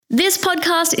This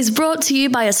podcast is brought to you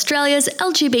by Australia's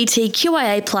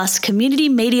LGBTQIA+ community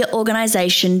media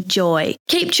organisation, Joy.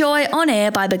 Keep Joy on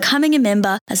air by becoming a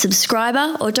member, a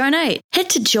subscriber or donate. Head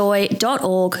to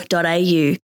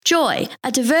joy.org.au. Joy,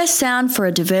 a diverse sound for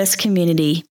a diverse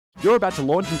community. You're about to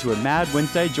launch into a Mad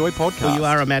Wednesday Joy podcast. Well, you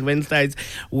are on Mad Wednesdays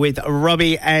with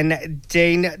Robbie and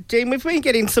Dean. Dean, we've been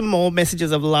getting some more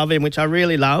messages of love in, which I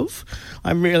really love.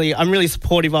 I'm really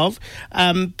supportive of.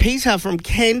 Peter from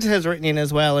Kent has written in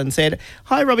as well and said,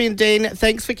 "Hi, Robbie and Dean.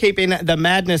 Thanks for keeping the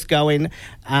madness going.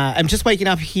 I'm just waking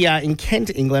up here in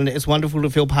Kent, England. It's wonderful to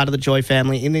feel part of the Joy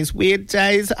family in these weird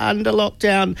days under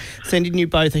lockdown. Sending you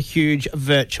both a huge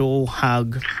virtual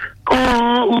hug."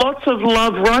 Oh, lots of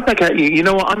love right back at you. You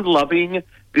know what? I'm loving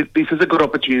this. This is a good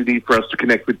opportunity for us to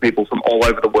connect with people from all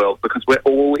over the world because we're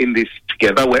all in this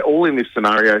together. We're all in this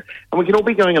scenario and we can all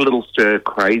be going a little stir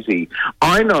crazy.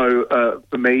 I know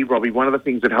for me, Robbie, one of the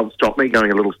things that helped stop me going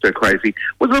a little stir crazy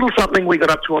was a little something we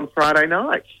got up to on Friday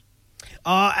night.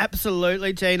 Oh,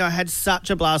 absolutely, Dean. I had such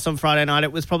a blast on Friday night.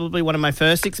 It was probably one of my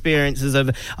first experiences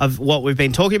of what we've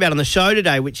been talking about on the show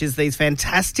today, which is these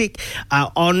fantastic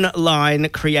online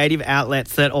creative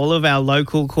outlets that all of our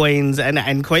local queens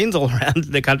and queens all around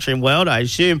the country and world, I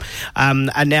assume,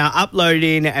 are now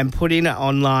uploading and putting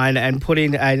online and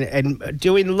putting and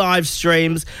doing live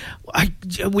streams.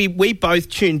 We both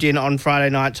tuned in on Friday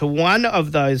night to one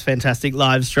of those fantastic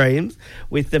live streams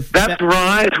with the... That's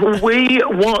right. We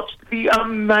watched the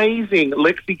amazing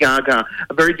Lexi Gaga,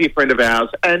 a very dear friend of ours,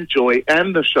 and Joy,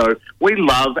 and the show. We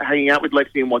love hanging out with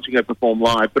Lexi and watching her perform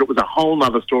live, but it was a whole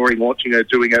nother story watching her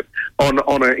doing it on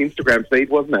her Instagram feed,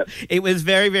 wasn't it? It was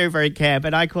very, very, very camp,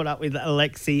 and I caught up with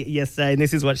Lexi yesterday, and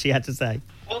this is what she had to say.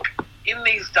 Well, in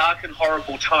these dark and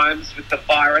horrible times with the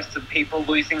virus and people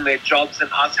losing their jobs and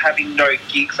us having no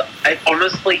gigs, it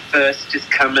honestly first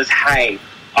just come as, hey,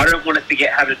 I don't want to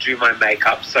forget how to do my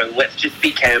makeup, so let's just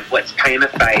be camp, let's paint a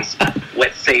face,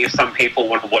 let's see if some people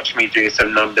want to watch me do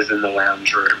some numbers in the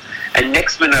lounge room. And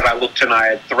next minute I looked and I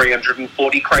had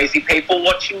 340 crazy people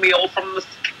watching me all from the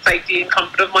safety and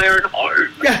comfort of my own home.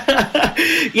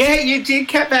 Yeah, you did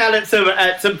cap out at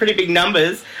some pretty big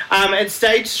numbers and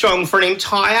stayed strong for an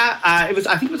entire, I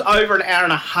think it was over an hour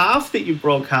and a half that you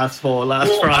broadcast for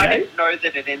last Friday. I didn't know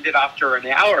that it ended after an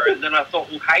hour, and then I thought,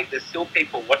 well, hey, there's still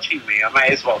people watching me. I may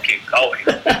as well keep going.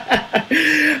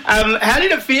 How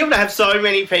did it feel to have so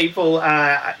many people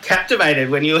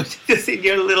captivated when you were just in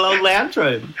your little old lounge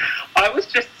room? I was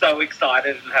just so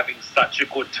excited and having such a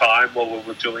good time while we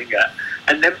were doing it.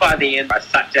 And then by the end, I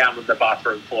sat down on the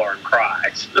bathroom floor and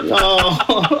cried.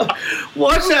 Oh,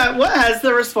 what has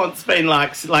the response been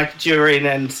like during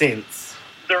and since?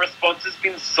 The response has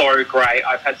been so great.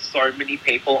 I've had so many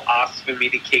people ask for me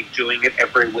to keep doing it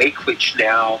every week, which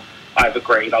now I've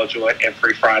agreed I'll do it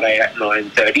every Friday at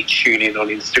 9:30. Tune in on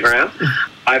Instagram.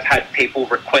 I've had people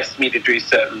request me to do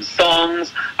certain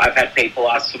songs. I've had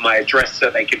people ask for my address so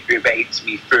they can Uber Eats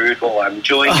me food while I'm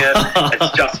doing it.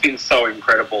 It's just been so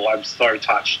incredible. I'm so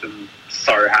touched and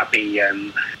so happy,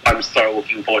 and I'm so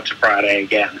looking forward to Friday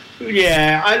again.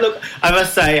 Yeah, I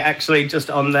must say, actually, just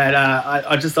on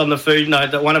that, just on the food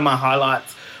note, that one of my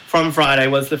highlights from Friday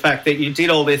was the fact that you did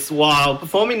all this while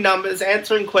performing numbers,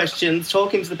 answering questions,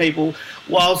 talking to the people,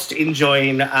 whilst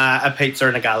enjoying a pizza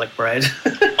and a garlic bread.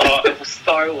 Oh, it was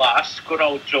so lush. Good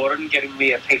old Jordan getting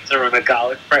me a pizza and a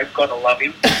garlic bread. Gotta love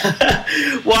him.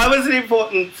 Why was it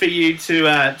important for you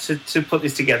to put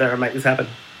this together and make this happen?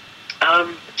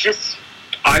 I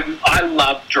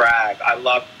love drag. I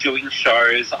love doing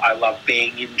shows. I love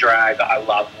being in drag. I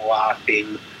love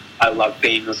laughing. I love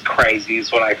being as crazy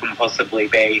as what I can possibly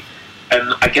be.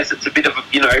 And I guess it's a bit of,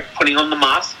 putting on the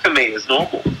mask for me is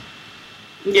normal.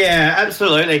 Yeah,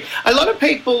 absolutely. A lot of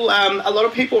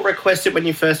people requested when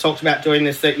you first talked about doing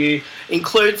this that you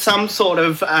include some sort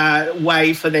of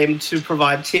way for them to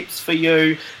provide tips for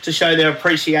you to show their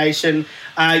appreciation.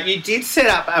 You did set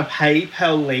up a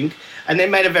PayPal link and then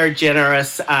made a very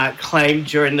generous claim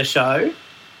during the show.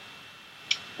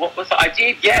 What was it? I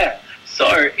did, yeah. So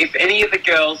if any of the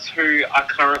girls who are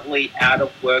currently out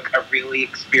of work are really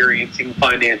experiencing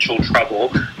financial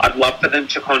trouble, I'd love for them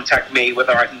to contact me,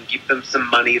 whether I can give them some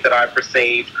money that I've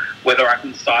received, whether I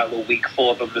can style a wig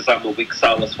for them as I'm a wig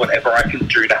stylist, whatever I can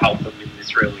do to help them in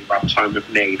this really rough time of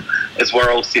need, as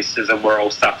we're all sisters and we're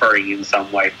all suffering in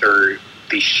some way through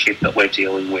this shit that we're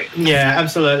dealing with. Yeah,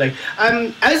 absolutely.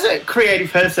 As a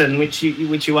creative person, which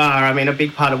you are, I mean, a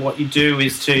big part of what you do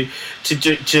is to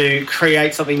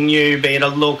create something new, be it a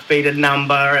look, be it a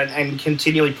number, and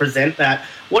continually present that.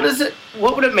 What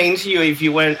would it mean to you if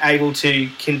you weren't able to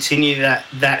continue that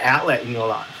outlet in your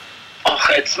life? Oh,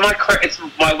 it's my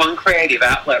one creative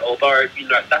outlet, although,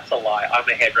 that's a lie. I'm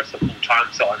a hairdresser full time,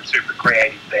 so I'm super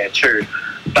creative there too.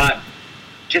 But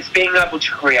just being able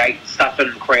to create stuff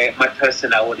and create my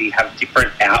personality, have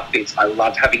different outfits. I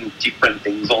love having different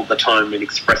things all the time and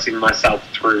expressing myself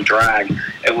through drag.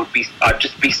 I'd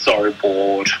just be so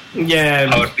bored. Yeah.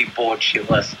 I would be bored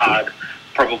shitless. I'd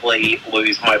probably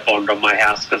lose my bond on my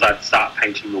house because I'd start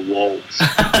painting the walls.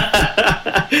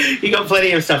 You got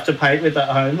plenty of stuff to paint with at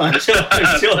home. I'm sure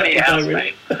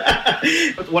Plenty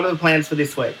What are the plans for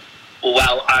this week?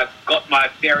 Well, I've got my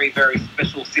very, very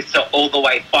special sister all the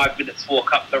way 5 minutes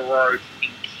walk up the road in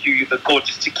Kew, the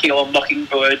gorgeous Tequila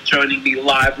Mockingbird, joining me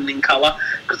live and in colour,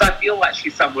 because I feel like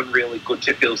she's someone really good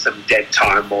to fill some dead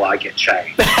time while I get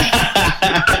changed.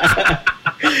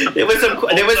 There was some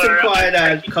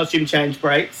quiet costume change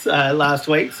breaks last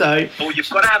week, so... Well, you've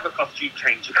got to have a costume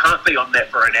change. You can't be on there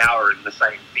for an hour in the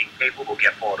same thing. People will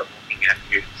get bored of looking at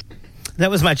you. That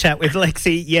was my chat with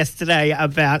Lexi yesterday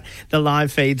about the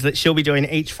live feeds that she'll be doing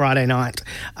each Friday night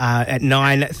at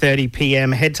 9:30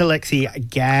 p.m. Head to Lexi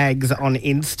Gags on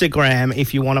Instagram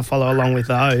if you want to follow along with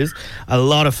those. A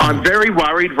lot of fun. I'm very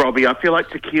worried, Robbie. I feel like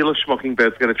Tequila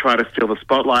Schmockingbird's going to try to steal the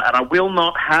spotlight, and I will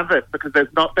not have it because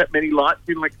there's not that many lights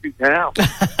in Lexi's house.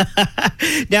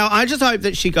 Now, I just hope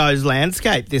that she goes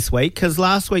landscape this week because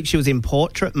last week she was in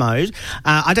portrait mode.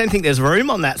 I don't think there's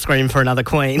room on that screen for another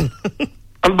queen.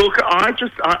 Look,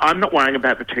 I'm not worrying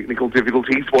about the technical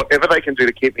difficulties. Whatever they can do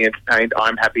to keep me entertained,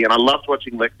 I'm happy. And I loved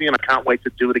watching Lexi, and I can't wait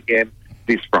to do it again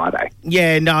this Friday.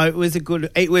 Yeah, no, it was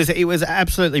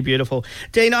absolutely beautiful.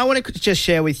 Dean, I want to just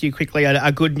share with you quickly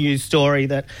a good news story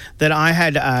that I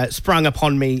had sprung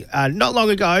upon me not long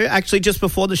ago, actually just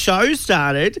before the show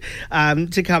started,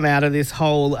 to come out of this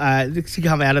whole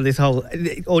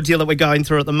ordeal that we're going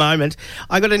through at the moment.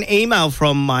 I got an email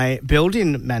from my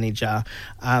building manager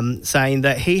saying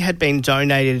that he had been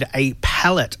donated a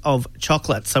pallet of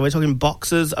chocolates. So we're talking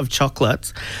boxes of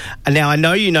chocolates. And now I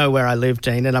know you know where I live,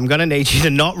 Dean, and I'm going to need you to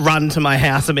not run to my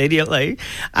house immediately.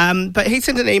 But he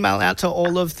sent an email out to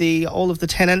all of the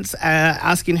tenants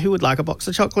asking who would like a box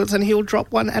of chocolates, and he'll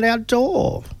drop one at our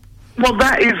door. Well,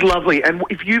 that is lovely. And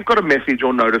if you've got a message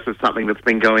or notice of something that's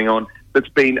been going on, that's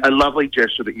been a lovely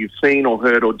gesture that you've seen or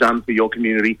heard or done for your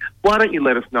community, why don't you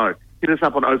let us know? Hit us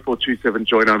up on 0427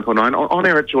 Joy 949 or on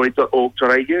air at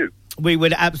joy.org.au. We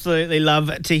would absolutely love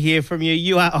to hear from you.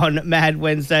 You are on Mad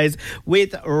Wednesdays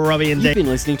with Robbie and Dean. You've been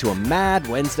listening to a Mad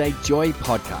Wednesday Joy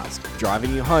podcast,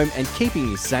 driving you home and keeping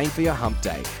you sane for your hump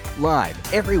day. Live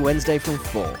every Wednesday from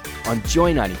 4 on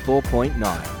Joy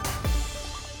 94.9.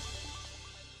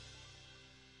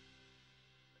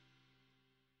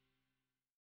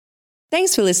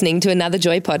 Thanks for listening to another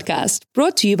Joy podcast,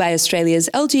 brought to you by Australia's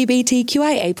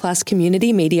LGBTQIA+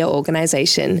 community media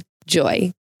organisation,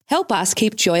 Joy. Help us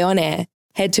keep Joy on air.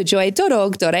 Head to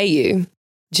joy.org.au.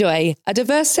 Joy, a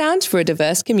diverse sound for a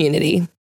diverse community.